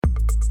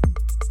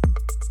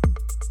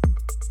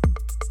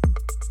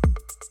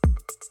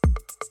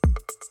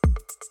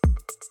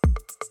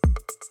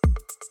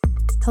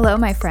Hello,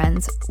 my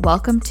friends.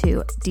 Welcome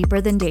to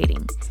Deeper Than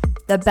Dating,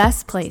 the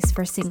best place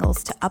for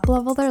singles to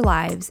uplevel their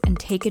lives and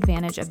take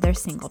advantage of their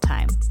single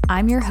time.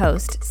 I'm your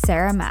host,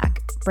 Sarah Mack,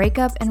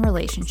 breakup and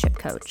relationship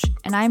coach,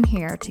 and I'm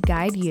here to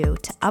guide you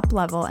to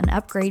uplevel and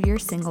upgrade your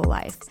single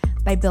life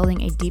by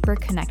building a deeper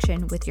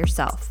connection with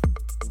yourself.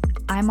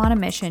 I'm on a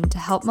mission to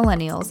help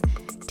millennials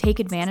take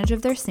advantage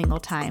of their single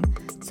time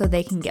so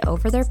they can get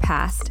over their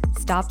past,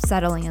 stop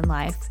settling in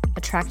life,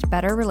 attract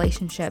better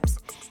relationships,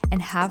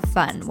 and have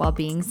fun while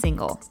being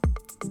single.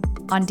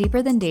 On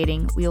Deeper Than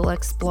Dating, we will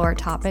explore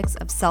topics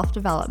of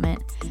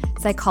self-development,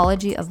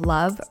 psychology of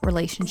love,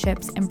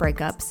 relationships, and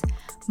breakups,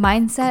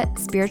 mindset,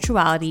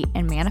 spirituality,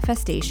 and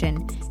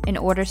manifestation in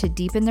order to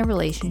deepen the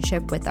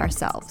relationship with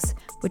ourselves,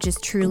 which is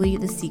truly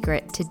the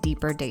secret to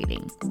deeper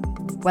dating.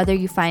 Whether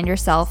you find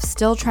yourself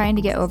still trying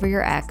to get over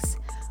your ex,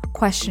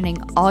 questioning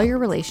all your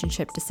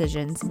relationship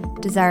decisions,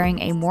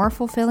 desiring a more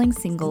fulfilling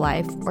single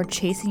life, or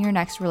chasing your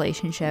next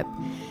relationship,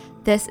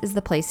 this is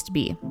the place to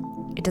be.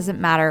 It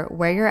doesn't matter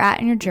where you're at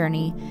in your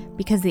journey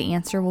because the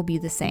answer will be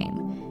the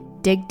same.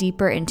 Dig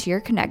deeper into your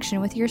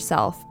connection with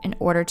yourself in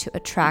order to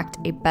attract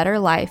a better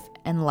life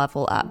and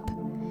level up.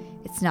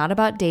 It's not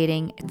about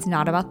dating, it's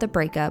not about the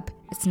breakup,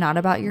 it's not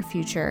about your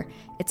future,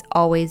 it's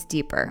always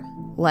deeper.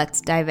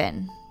 Let's dive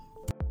in.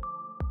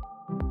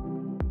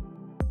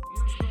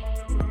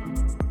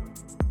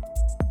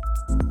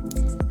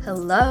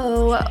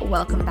 Hello,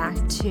 welcome back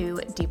to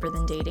Deeper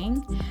Than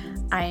Dating.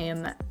 I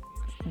am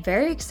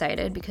very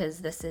excited because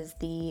this is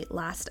the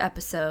last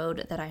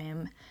episode that I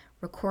am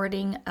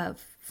recording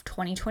of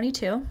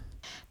 2022.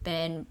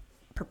 Been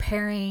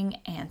preparing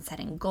and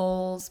setting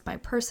goals, my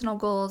personal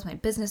goals, my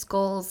business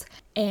goals,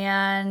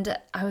 and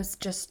I was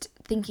just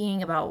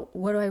thinking about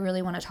what do I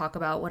really want to talk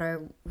about, what I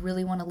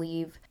really want to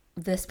leave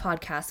this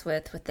podcast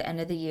with the end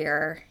of the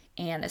year,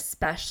 and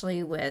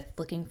especially with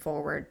looking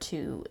forward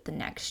to the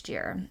next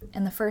year.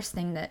 And the first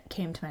thing that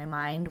came to my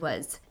mind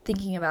was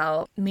thinking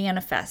about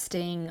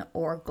manifesting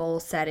or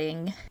goal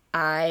setting.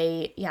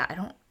 I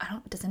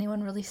don't, does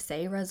anyone really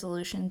say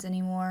resolutions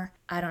anymore?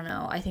 I don't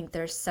know. I think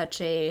there's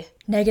such a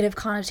negative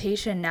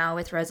connotation now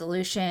with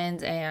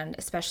resolutions and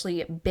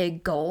especially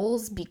big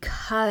goals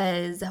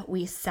because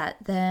we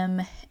set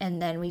them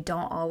and then we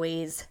don't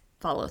always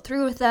follow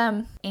through with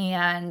them.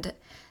 And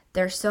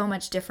there's so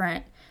much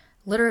different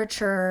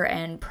literature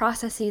and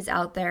processes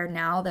out there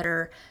now that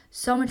are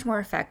so much more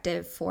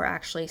effective for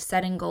actually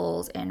setting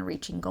goals and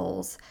reaching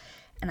goals.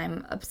 And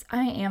I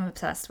am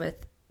obsessed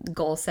with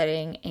goal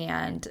setting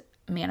and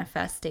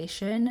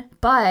manifestation.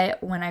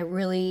 But when I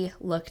really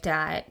looked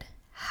at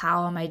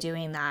how am I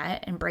doing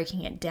that and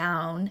breaking it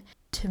down,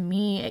 to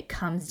me, it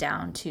comes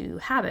down to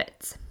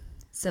habits.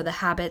 So the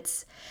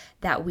habits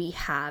that we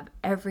have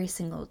every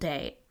single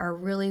day are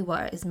really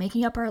what is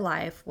making up our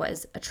life, what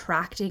is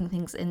attracting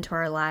things into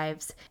our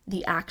lives,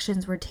 the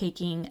actions we're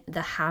taking,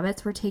 the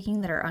habits we're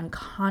taking that are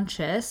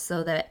unconscious,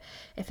 so that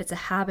if it's a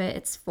habit,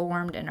 it's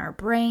formed in our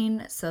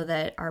brain so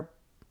that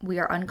we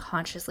are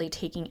unconsciously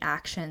taking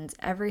actions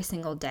every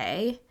single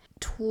day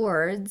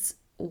towards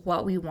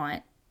what we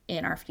want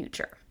in our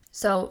future.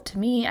 So to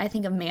me, I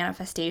think of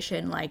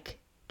manifestation like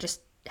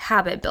just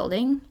habit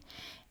building.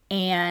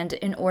 And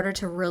in order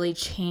to really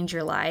change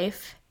your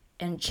life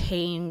and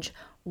change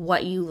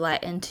what you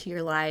let into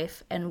your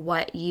life and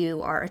what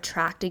you are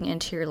attracting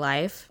into your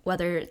life,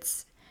 whether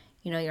it's,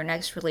 your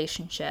next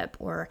relationship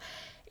or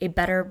a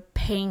better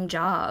paying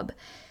job,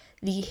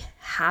 the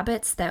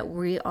habits that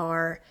we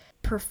are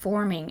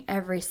performing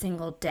every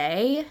single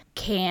day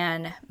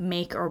can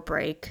make or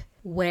break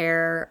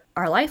where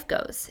our life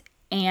goes.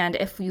 And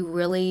if we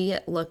really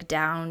look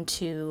down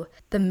to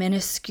the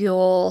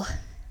minuscule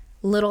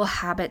little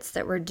habits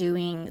that we're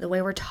doing, the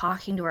way we're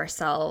talking to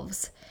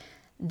ourselves,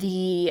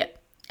 the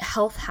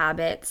health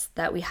habits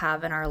that we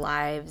have in our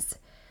lives,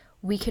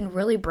 we can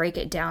really break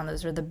it down.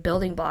 Those are the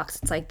building blocks.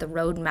 It's like the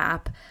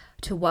roadmap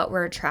to what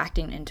we're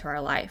attracting into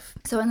our life.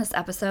 So in this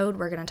episode,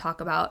 we're going to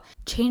talk about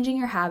changing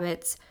your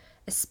habits,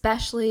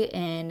 especially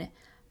in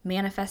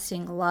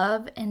manifesting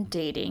love and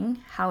dating,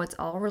 how it's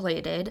all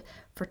related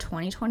for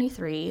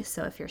 2023.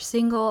 So if you're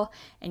single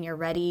and you're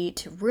ready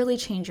to really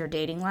change your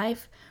dating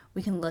life,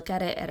 we can look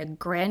at it at a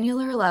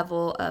granular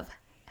level of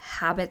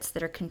habits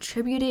that are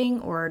contributing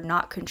or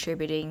not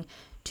contributing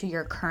to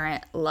your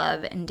current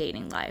love and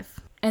dating life.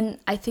 And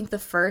I think the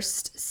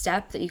first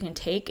step that you can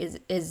take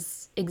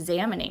is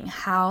examining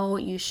how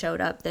you showed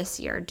up this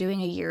year.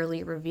 Doing a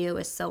yearly review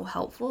is so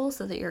helpful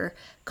so that you're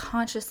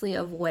consciously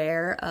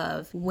aware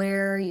of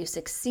where you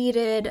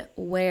succeeded,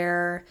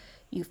 where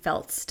you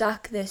felt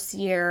stuck this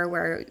year,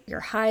 where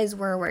your highs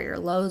were, where your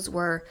lows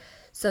were,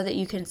 so that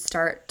you can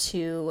start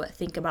to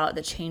think about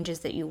the changes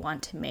that you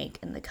want to make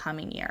in the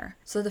coming year.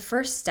 So the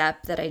first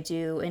step that I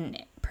do in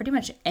pretty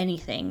much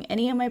anything,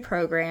 any of my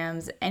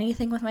programs,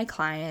 anything with my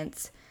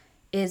clients,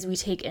 is we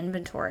take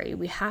inventory.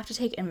 We have to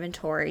take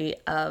inventory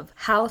of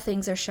how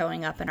things are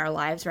showing up in our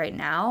lives right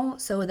now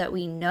so that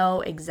we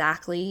know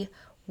exactly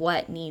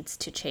what needs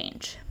to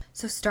change.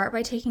 So start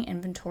by taking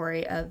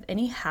inventory of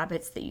any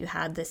habits that you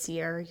had this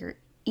year, your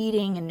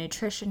eating and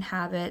nutrition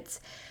habits,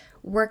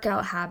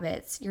 workout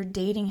habits, your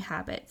dating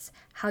habits,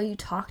 how you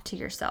talk to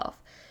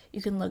yourself.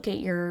 You can look at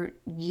your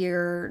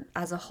year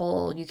as a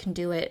whole. You can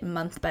do it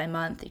month by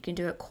month. You can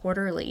do it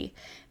quarterly.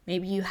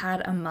 Maybe you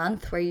had a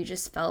month where you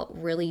just felt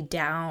really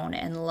down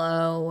and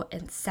low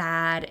and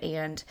sad,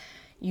 and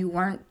you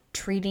weren't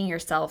treating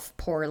yourself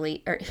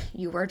poorly, or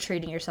you were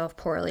treating yourself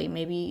poorly.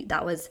 Maybe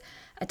that was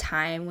a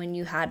time when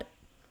you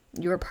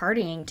were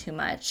partying too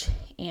much.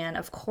 And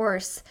of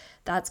course,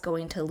 that's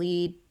going to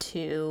lead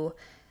to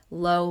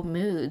low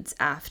moods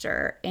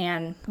after.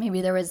 And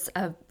maybe there was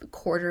a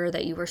quarter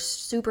that you were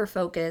super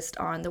focused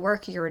on the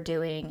work you were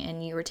doing,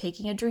 and you were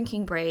taking a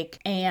drinking break,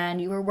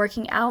 and you were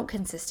working out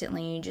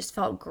consistently, and you just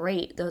felt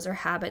great. Those are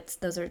habits.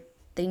 Those are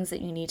things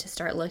that you need to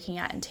start looking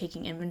at and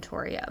taking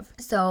inventory of.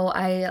 So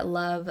I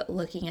love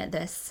looking at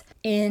this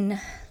in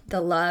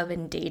the love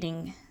and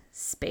dating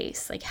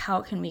space. Like, how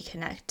can we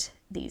connect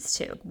these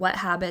two? What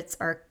habits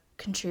are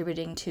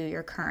contributing to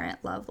your current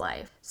love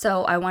life?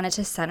 So I wanted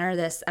to center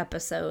this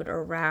episode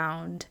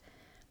around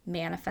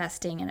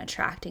manifesting and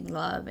attracting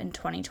love in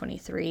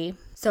 2023.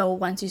 So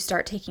once you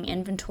start taking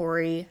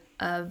inventory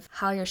of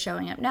how you're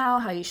showing up now,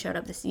 how you showed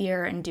up this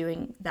year, and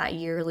doing that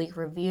yearly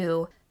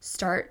review,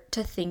 start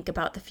to think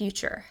about the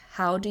future.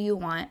 How do you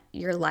want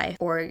your life,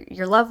 or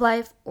your love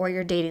life, or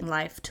your dating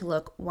life to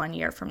look 1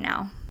 year from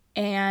now?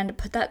 And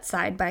put that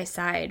side by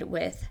side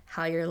with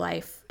how your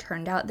life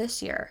turned out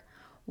this year.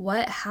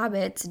 What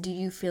habits do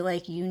you feel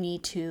like you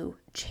need to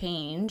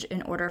change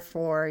in order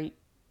for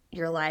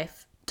your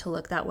life to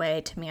look that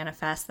way, to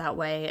manifest that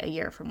way a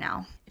year from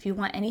now? If you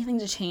want anything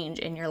to change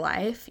in your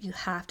life, you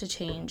have to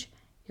change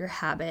your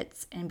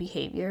habits and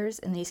behaviors,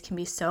 and these can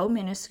be so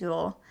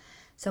minuscule.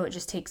 So it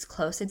just takes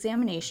close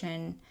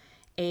examination,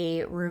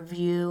 a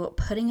review,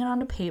 putting it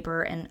onto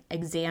paper, and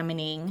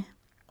examining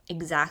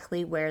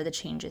exactly where the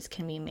changes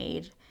can be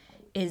made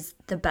is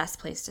the best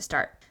place to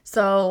start.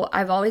 So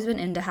I've always been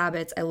into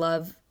habits. I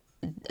love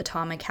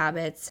Atomic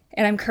Habits,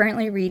 and I'm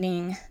currently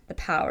reading The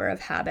Power of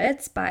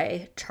Habits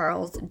by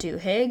Charles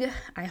Duhigg.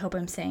 I hope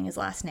I'm saying his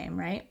last name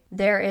right.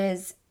 There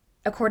is,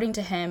 according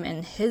to him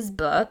in his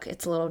book,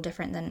 it's a little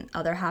different than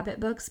other habit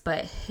books,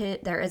 but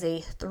there is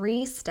a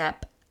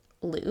 3-step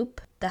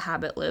loop, the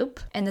habit loop,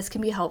 and this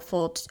can be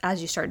helpful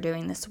as you start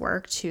doing this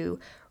work to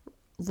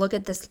look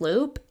at this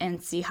loop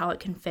and see how it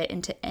can fit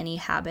into any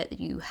habit that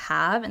you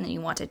have and that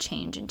you want to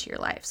change into your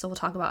life. So we'll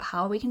talk about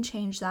how we can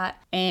change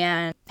that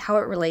and how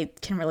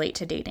it can relate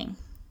to dating.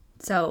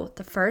 So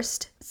the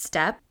first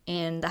step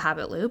in the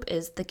habit loop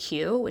is the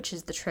cue, which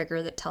is the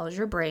trigger that tells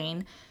your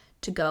brain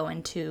to go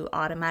into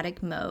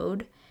automatic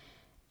mode.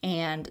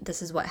 And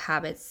this is what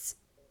habits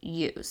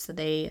use. So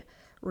they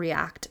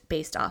react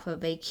based off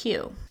of a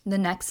cue. The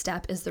next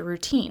step is the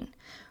routine,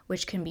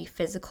 which can be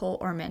physical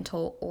or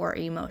mental or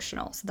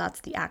emotional. So that's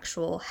the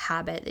actual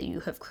habit that you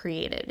have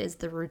created, is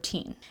the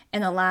routine.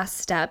 And the last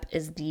step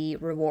is the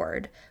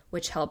reward,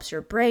 which helps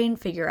your brain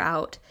figure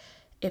out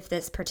if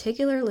this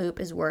particular loop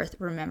is worth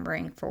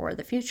remembering for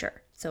the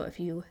future. So if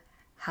you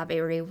have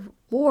a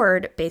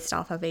reward based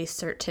off of a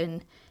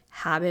certain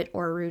habit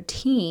or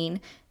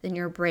routine, then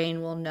your brain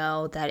will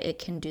know that it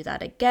can do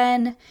that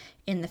again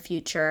in the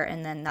future,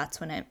 and then that's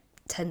when it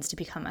tends to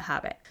become a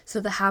habit. So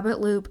the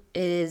habit loop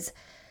is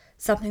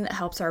something that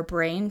helps our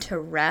brain to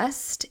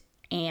rest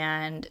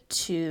and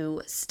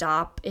to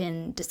stop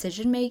in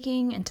decision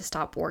making and to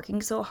stop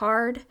working so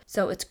hard.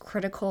 So it's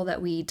critical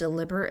that we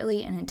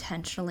deliberately and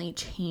intentionally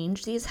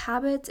change these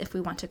habits if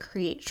we want to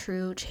create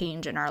true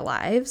change in our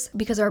lives,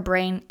 because our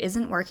brain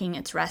isn't working,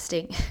 it's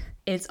resting,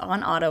 it's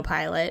on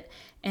autopilot.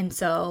 And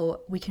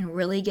so we can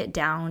really get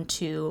down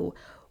to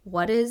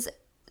what is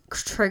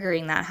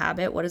triggering that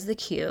habit, what is the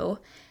cue,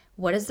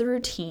 what is the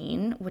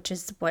routine, which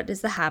is what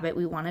is the habit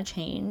we want to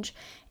change,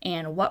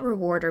 and what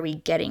reward are we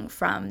getting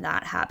from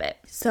that habit.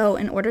 So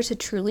in order to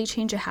truly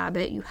change a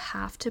habit, you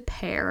have to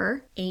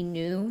pair a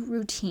new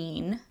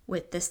routine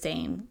with the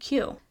same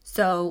cue.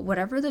 So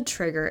whatever the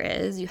trigger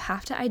is, you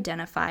have to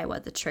identify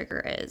what the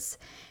trigger is,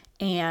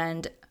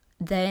 and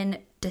then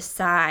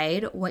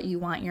decide what you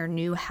want your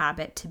new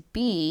habit to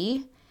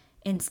be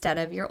instead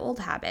of your old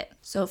habit.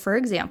 So for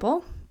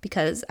example,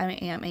 because I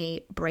am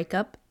a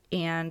breakup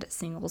and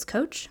singles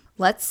coach,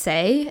 let's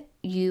say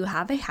you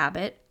have a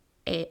habit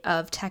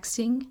of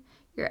texting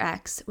your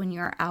ex when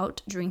you're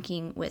out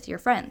drinking with your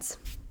friends,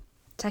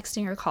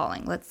 texting or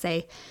calling. Let's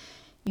say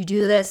you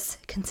do this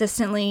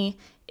consistently.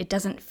 It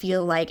doesn't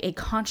feel like a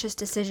conscious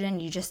decision.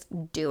 You just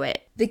do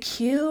it. The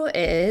cue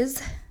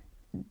is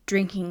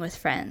drinking with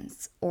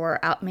friends, or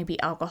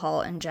maybe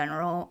alcohol in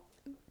general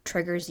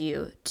triggers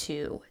you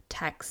to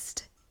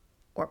text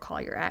or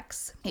call your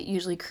ex. It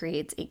usually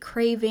creates a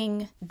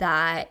craving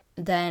that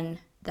then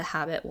the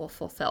habit will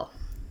fulfill.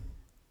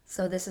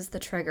 So this is the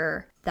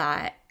trigger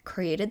that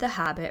created the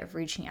habit of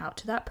reaching out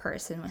to that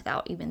person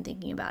without even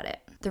thinking about it.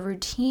 The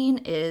routine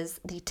is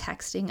the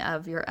texting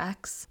of your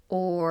ex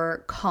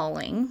or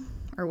calling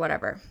or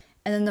whatever.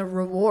 And then the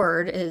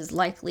reward is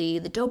likely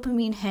the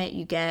dopamine hit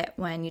you get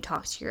when you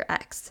talk to your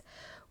ex,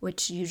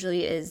 which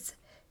usually is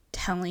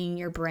telling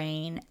your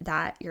brain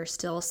that you're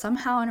still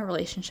somehow in a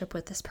relationship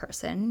with this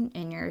person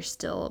and you're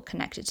still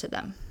connected to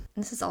them.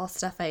 And this is all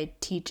stuff I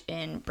teach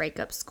in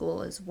breakup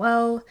school as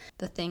well.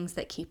 The things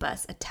that keep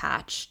us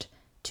attached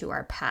to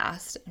our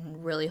past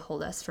and really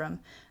hold us from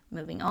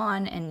moving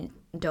on, and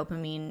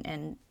dopamine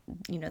and,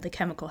 the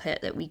chemical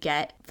hit that we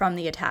get from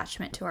the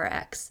attachment to our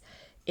ex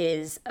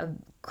is a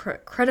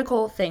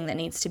critical thing that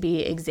needs to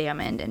be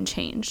examined and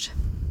changed.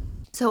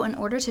 So in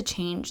order to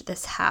change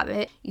this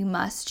habit, you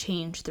must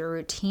change the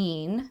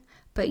routine,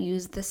 but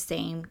use the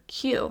same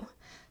cue.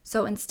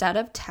 So instead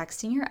of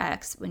texting your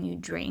ex when you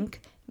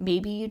drink,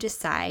 maybe you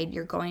decide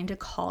you're going to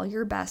call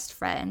your best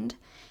friend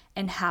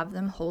and have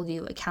them hold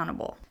you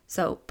accountable.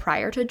 So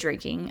prior to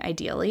drinking,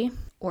 ideally,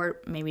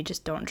 or maybe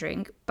just don't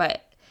drink,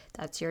 but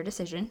that's your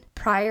decision.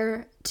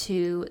 Prior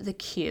to the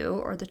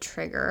cue or the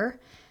trigger,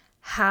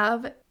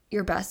 have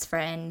your best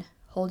friend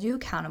hold you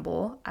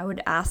accountable. I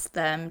would ask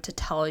them to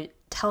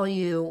tell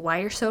you why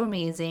you're so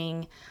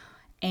amazing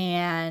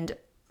and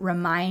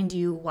remind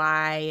you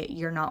why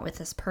you're not with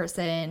this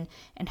person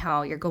and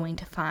how you're going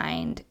to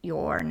find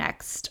your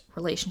next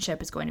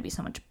relationship is going to be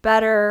so much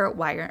better,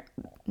 why you're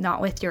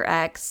not with your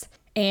ex,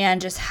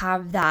 and just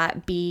have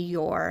that be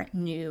your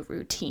new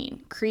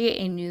routine. Create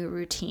a new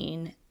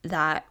routine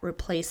that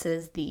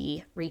replaces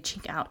the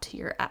reaching out to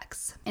your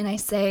ex. And I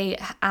say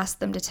ask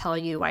them to tell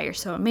you why you're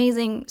so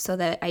amazing so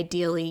that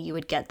ideally you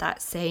would get that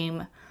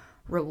same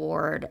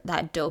reward,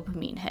 that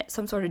dopamine hit,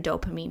 some sort of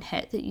dopamine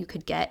hit that you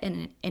could get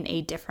in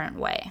a different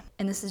way.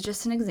 And this is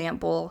just an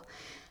example.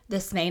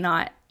 This may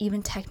not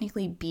even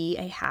technically be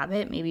a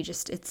habit. Maybe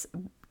just it's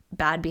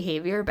bad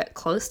behavior, but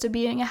close to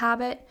being a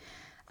habit.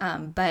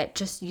 But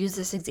just use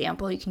this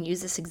example. You can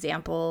use this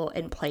example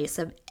in place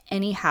of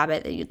any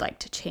habit that you'd like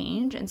to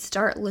change and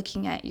start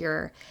looking at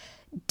your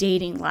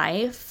dating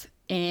life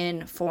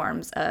in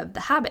forms of the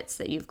habits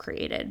that you've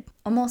created.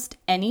 Almost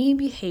any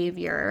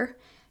behavior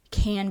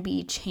can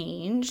be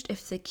changed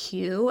if the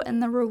cue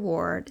and the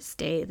reward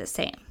stay the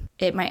same.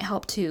 It might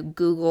help to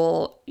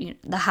Google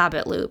the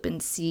habit loop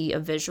and see a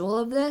visual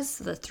of this,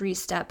 the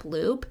 3-step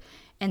loop,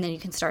 and then you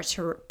can start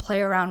to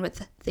play around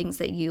with things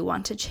that you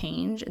want to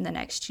change in the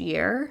next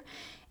year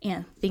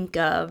and think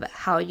of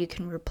how you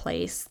can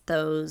replace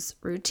those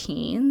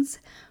routines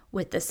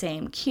with the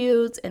same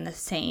cues and the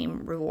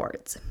same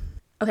rewards.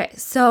 Okay,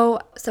 so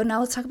now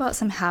let's talk about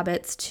some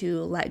habits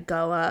to let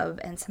go of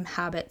and some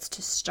habits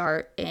to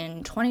start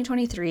in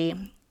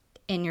 2023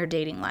 in your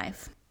dating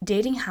life.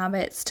 Dating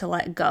habits to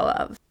let go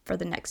of for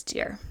the next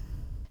year.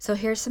 So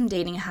here's some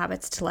dating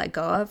habits to let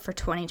go of for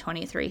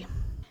 2023.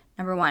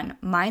 Number 1,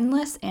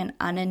 mindless and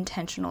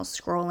unintentional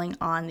scrolling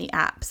on the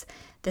apps.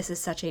 This is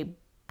such a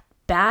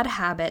bad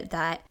habit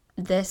that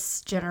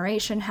this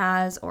generation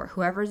has, or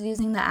whoever's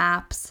using the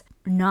apps.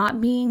 Not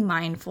being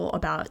mindful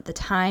about the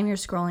time you're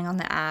scrolling on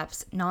the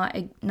apps,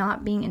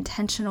 not being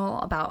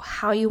intentional about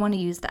how you want to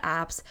use the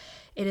apps.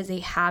 It is a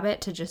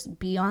habit to just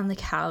be on the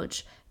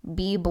couch,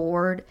 be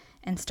bored,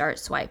 and start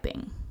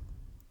swiping.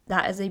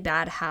 That is a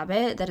bad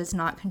habit that is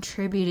not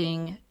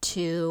contributing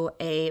to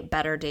a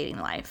better dating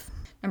life.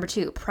 Number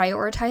 2,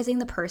 prioritizing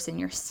the person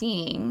you're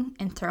seeing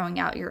and throwing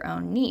out your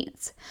own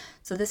needs.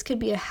 So this could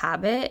be a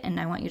habit, and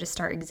I want you to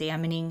start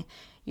examining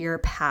your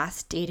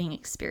past dating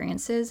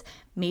experiences.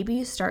 Maybe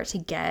you start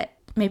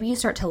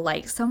to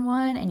like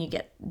someone and you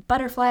get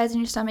butterflies in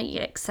your stomach, you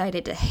get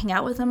excited to hang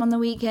out with them on the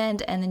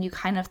weekend, and then you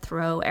kind of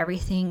throw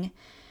everything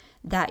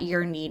that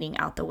you're needing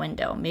out the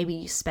window. Maybe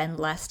you spend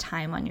less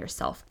time on your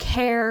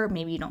self-care,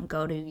 maybe you don't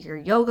go to your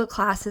yoga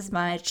class as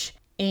much.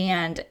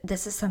 And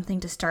this is something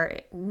to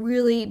start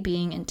really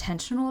being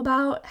intentional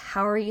about.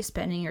 How are you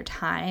spending your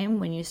time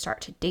when you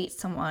start to date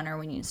someone or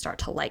when you start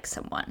to like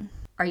someone?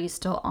 Are you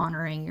still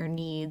honoring your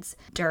needs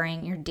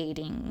during your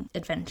dating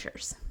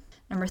adventures?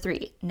 Number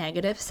 3,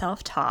 negative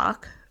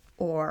self-talk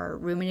or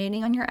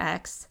ruminating on your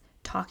ex,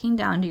 talking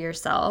down to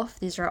yourself.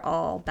 These are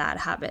all bad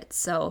habits.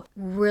 So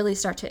really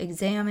start to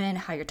examine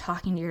how you're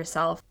talking to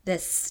yourself.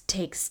 This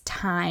takes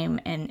time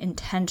and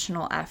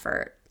intentional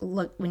effort.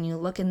 When you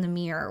look in the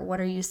mirror, what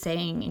are you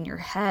saying in your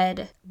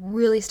head?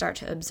 Really start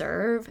to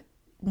observe.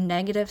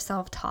 Negative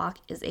self-talk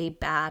is a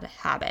bad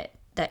habit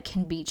that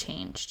can be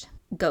changed.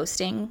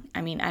 Ghosting.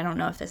 I mean, I don't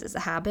know if this is a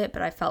habit,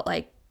 but I felt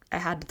like I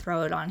had to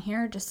throw it on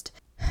here. Just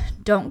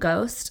don't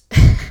ghost.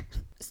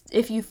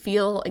 If you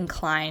feel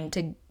inclined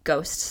to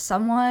ghost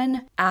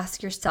someone,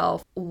 ask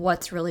yourself,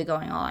 what's really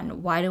going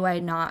on? Why do I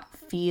not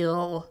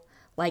feel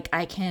like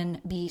I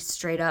can be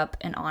straight up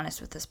and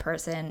honest with this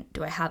person?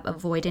 Do I have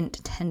avoidant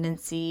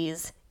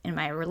tendencies in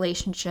my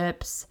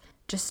relationships?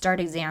 Just start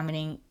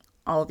examining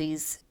all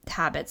these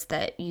habits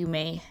that you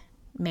may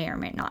or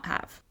may not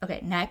have. Okay,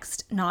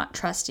 next, not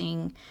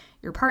trusting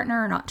your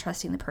partner, not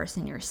trusting the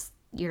person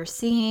you're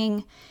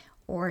seeing,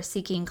 or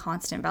seeking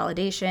constant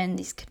validation.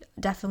 These could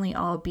definitely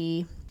all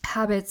be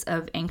habits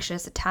of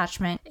anxious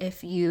attachment.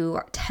 If you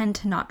tend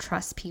to not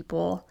trust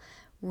people,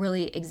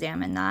 really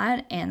examine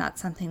that, and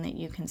that's something that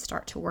you can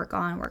start to work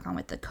on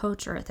with a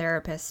coach or a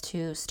therapist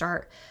to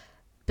start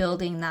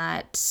building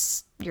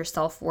that your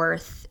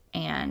self-worth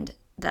and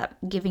that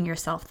giving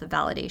yourself the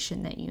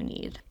validation that you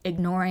need.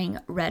 Ignoring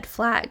red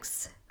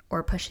flags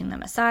or pushing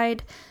them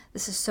aside.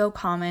 This is so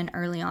common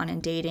early on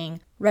in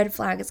dating. Red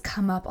flags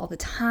come up all the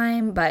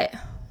time, but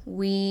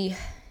we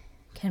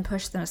can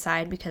push them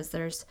aside because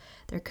there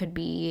could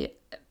be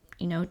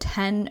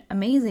 10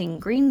 amazing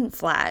green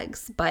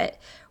flags, but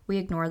we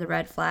ignore the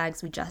red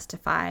flags. We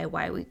justify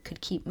why we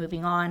could keep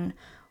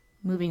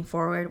moving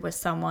forward with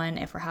someone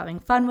if we're having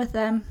fun with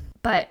them.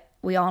 But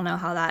we all know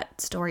how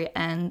that story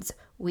ends.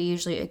 We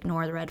usually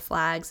ignore the red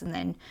flags, and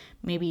then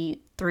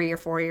maybe 3 or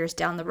 4 years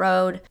down the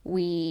road,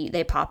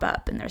 they pop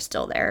up and they're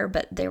still there,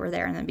 but they were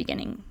there in the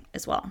beginning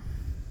as well.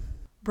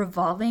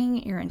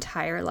 Revolving your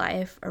entire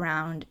life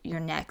around your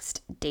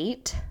next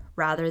date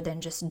rather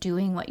than just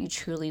doing what you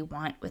truly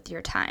want with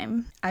your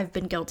time. I've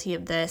been guilty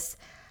of this.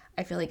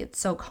 I feel like it's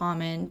so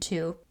common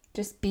to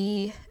just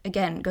be,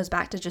 again, it goes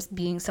back to just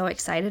being so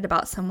excited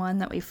about someone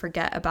that we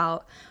forget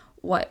about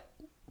what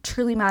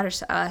truly matters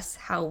to us,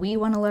 how we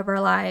want to live our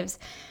lives.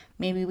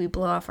 Maybe we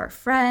blow off our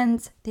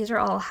friends. These are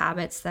all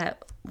habits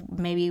that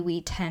maybe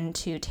we tend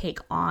to take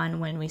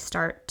on when we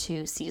start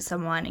to see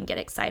someone and get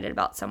excited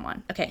about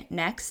someone. Okay,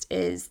 next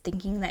is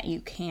thinking that you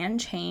can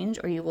change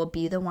or you will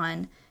be the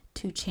one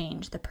to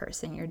change the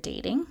person you're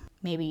dating.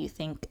 Maybe you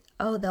think,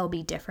 oh, they'll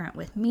be different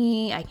with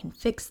me. I can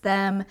fix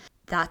them.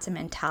 That's a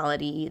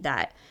mentality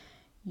that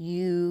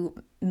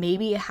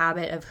maybe a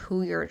habit of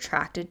who you're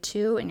attracted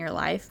to in your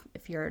life.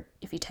 If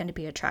you tend to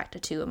be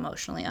attracted to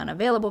emotionally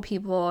unavailable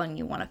people and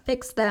you want to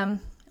fix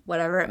them,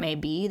 whatever it may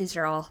be, these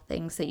are all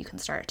things that you can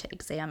start to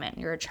examine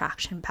your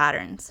attraction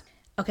patterns.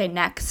 Okay,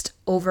 next,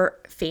 over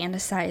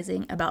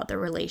fantasizing about the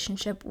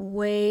relationship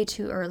way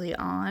too early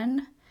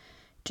on.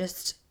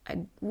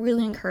 I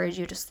really encourage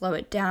you to slow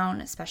it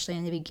down, especially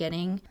in the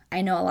beginning.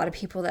 I know a lot of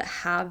people that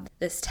have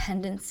this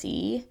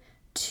tendency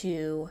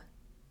to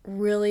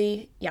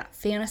really,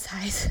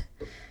 fantasize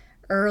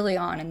early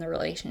on in the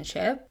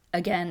relationship,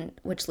 again,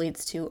 which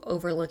leads to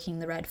overlooking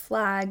the red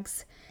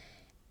flags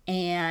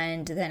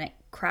and then it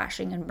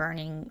crashing and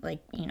burning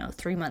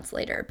 3 months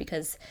later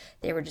because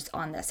they were just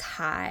on this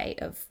high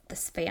of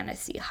this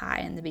fantasy high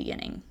in the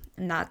beginning.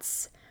 And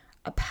that's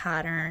a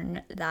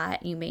pattern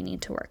that you may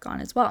need to work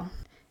on as well.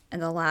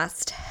 And the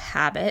last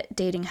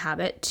dating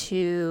habit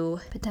to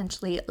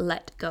potentially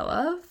let go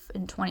of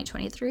in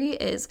 2023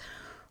 is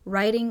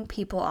writing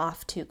people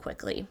off too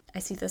quickly. I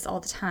see this all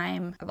the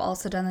time. I've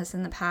also done this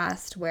in the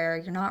past where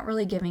you're not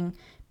really giving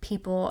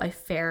people a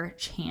fair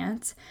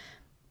chance.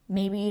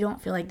 Maybe you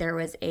don't feel like there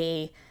was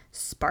a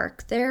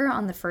spark there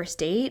on the first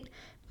date.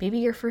 Maybe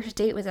your first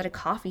date was at a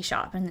coffee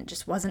shop and it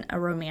just wasn't a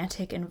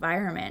romantic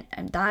environment.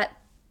 And that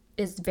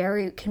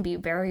can be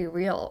very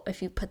real.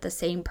 If you put the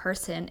same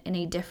person in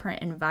a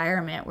different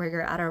environment where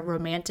you're at a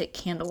romantic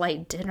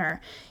candlelight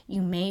dinner,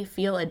 you may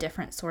feel a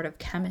different sort of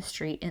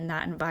chemistry in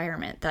that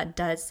environment. That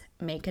does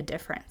make a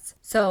difference.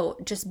 So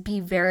just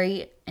be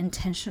very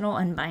intentional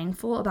and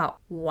mindful about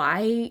why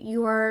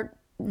you are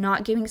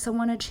not giving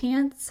someone a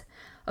chance.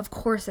 Of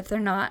course, if they're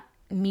not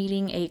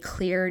meeting a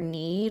clear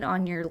need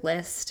on your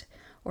list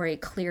or a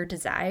clear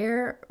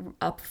desire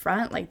up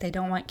front, like they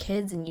don't want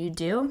kids and you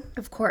do,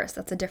 of course,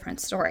 that's a different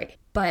story.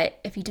 But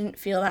if you didn't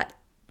feel that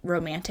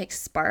romantic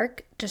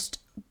spark, just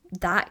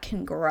that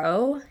can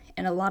grow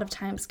and a lot of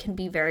times can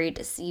be very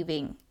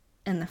deceiving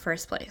in the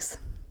first place.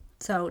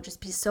 So just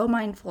be so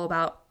mindful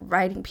about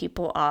writing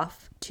people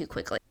off too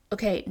quickly.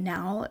 Okay,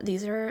 now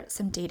these are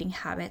some dating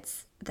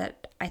habits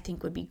that I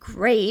think would be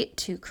great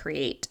to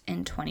create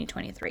in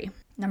 2023.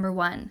 Number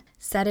 1,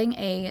 setting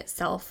a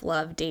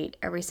self-love date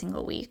every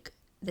single week.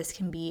 This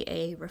can be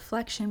a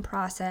reflection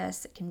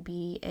process. It can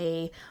be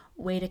a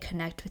way to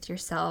connect with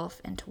yourself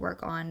and to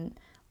work on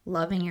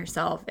loving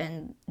yourself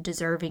and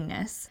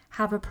deservingness.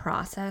 Have a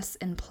process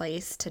in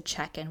place to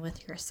check in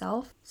with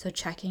yourself. So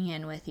checking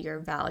in with your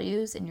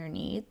values and your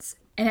needs.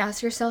 And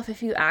ask yourself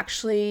if you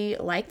actually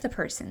like the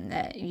person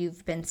that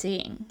you've been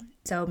seeing.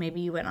 So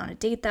maybe you went on a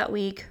date that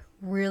week,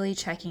 really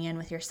checking in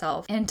with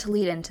yourself. And to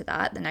lead into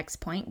that, the next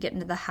point, get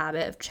into the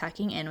habit of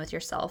checking in with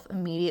yourself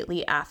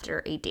immediately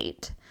after a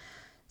date.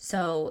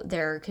 So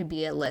there could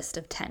be a list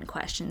of 10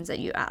 questions that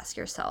you ask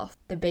yourself.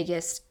 The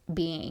biggest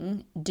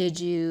being, did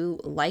you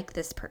like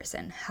this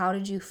person? How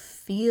did you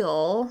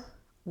feel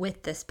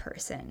with this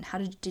person?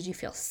 Did you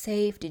feel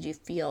safe? Did you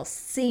feel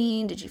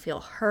seen? Did you feel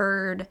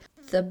heard?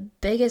 The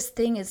biggest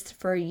thing is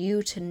for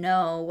you to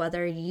know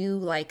whether you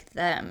like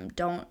them.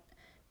 Don't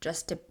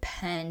just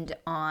depend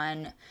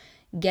on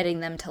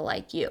getting them to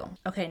like you.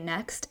 Okay,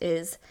 next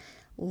is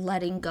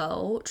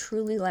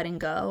truly letting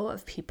go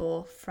of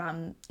people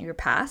from your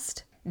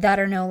past that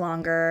are no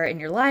longer in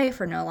your life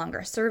or no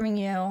longer serving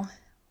you.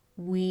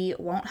 We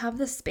won't have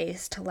the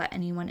space to let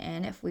anyone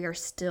in if we are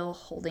still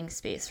holding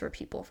space for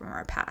people from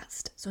our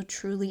past. So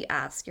truly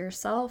ask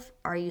yourself,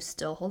 are you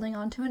still holding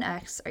on to an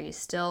ex? Are you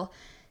still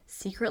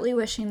secretly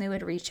wishing they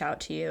would reach out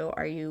to you?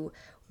 Are you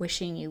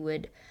wishing you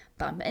would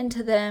bump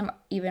into them?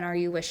 Even are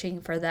you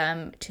wishing for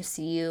them to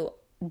see you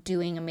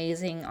doing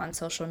amazing on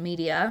social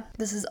media?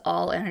 This is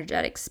all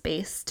energetic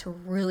space to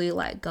really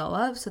let go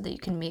of so that you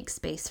can make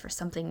space for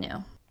something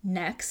new.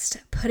 Next,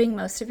 putting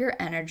most of your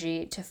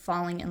energy to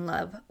falling in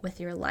love with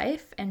your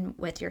life and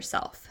with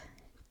yourself.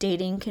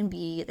 Dating can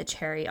be the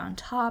cherry on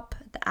top,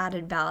 the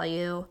added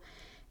value,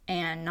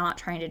 and not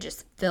trying to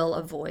just fill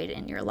a void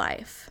in your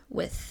life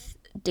with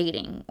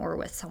dating or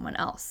with someone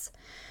else.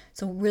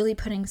 So really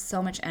putting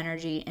so much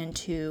energy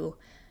into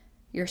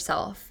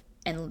yourself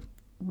and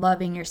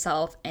loving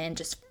yourself and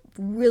just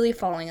really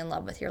falling in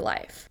love with your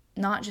life.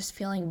 Not just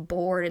feeling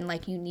bored and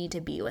like you need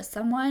to be with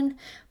someone,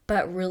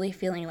 but really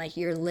feeling like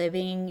you're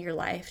living your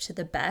life to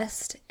the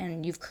best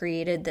and you've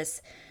created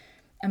this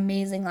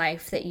amazing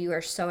life that you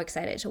are so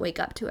excited to wake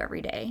up to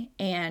every day.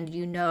 And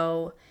you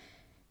know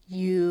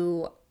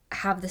you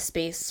have the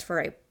space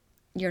for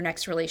your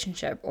next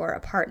relationship or a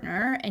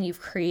partner, and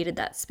you've created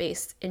that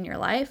space in your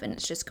life, and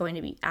it's just going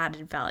to be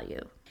added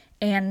value.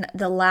 And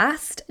the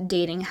last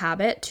dating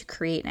habit to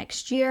create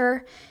next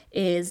year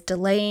is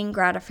delaying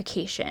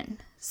gratification.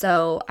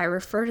 So I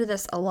refer to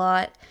this a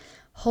lot,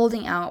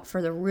 holding out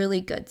for the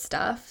really good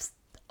stuff.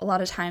 A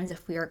lot of times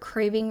if we are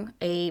craving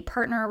a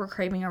partner, we're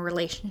craving a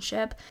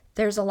relationship,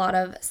 there's a lot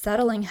of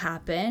settling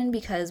happen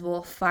because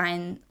we'll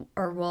find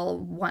or we'll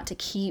want to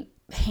keep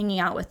hanging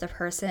out with the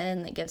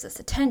person that gives us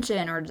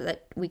attention or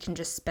that we can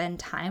just spend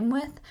time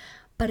with.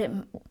 But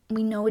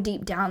we know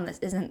deep down this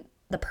isn't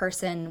the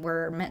person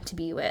we're meant to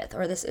be with,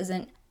 or this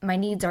isn't, my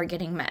needs aren't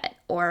getting met,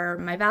 or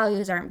my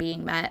values aren't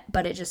being met,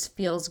 but it just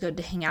feels good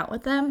to hang out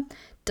with them.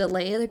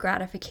 Delay the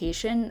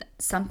gratification,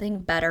 something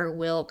better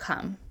will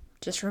come.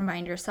 Just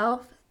remind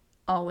yourself,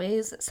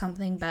 always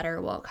something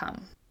better will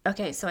come.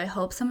 Okay, so I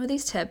hope some of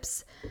these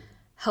tips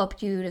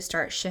help you to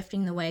start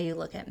shifting the way you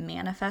look at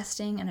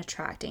manifesting and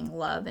attracting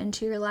love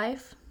into your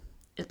life.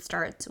 It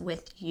starts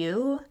with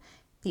you,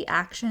 the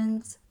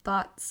actions,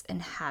 thoughts,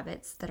 and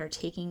habits that are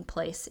taking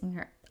place in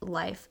your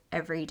life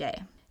every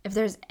day. If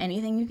there's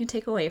anything you can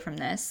take away from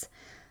this,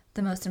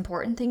 the most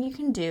important thing you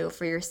can do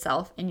for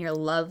yourself in your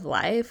love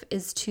life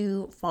is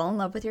to fall in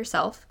love with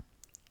yourself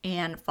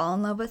and fall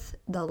in love with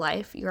the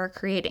life you are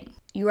creating.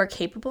 You are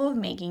capable of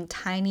making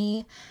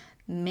tiny,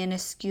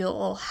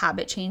 minuscule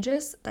habit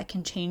changes that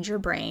can change your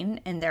brain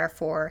and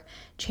therefore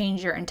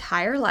change your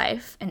entire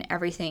life and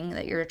everything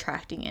that you're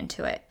attracting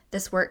into it.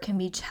 This work can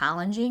be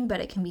challenging,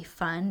 but it can be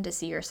fun to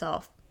see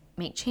yourself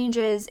make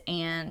changes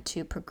and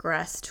to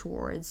progress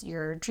towards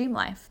your dream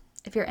life.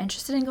 If you're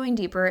interested in going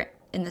deeper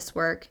in this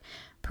work,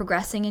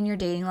 progressing in your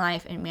dating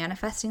life, and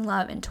manifesting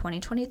love in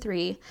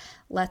 2023,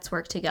 let's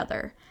work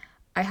together.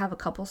 I have a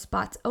couple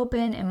spots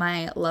open in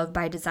my Love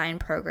by Design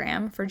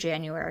program for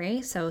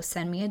January, so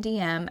send me a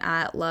DM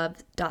at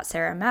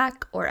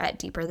love.sarahmac or at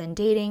Deeper Than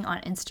Dating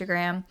on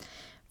Instagram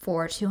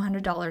for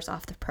 $200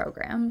 off the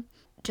program.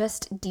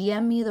 Just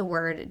DM me the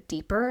word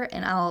deeper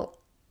and I'll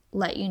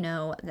let you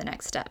know the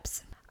next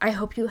steps. I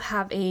hope you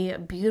have a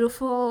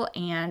beautiful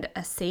and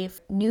a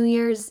safe New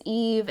Year's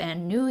Eve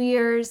and New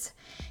Year's,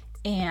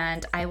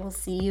 and I will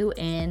see you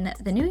in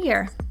the new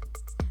year.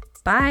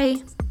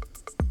 Bye.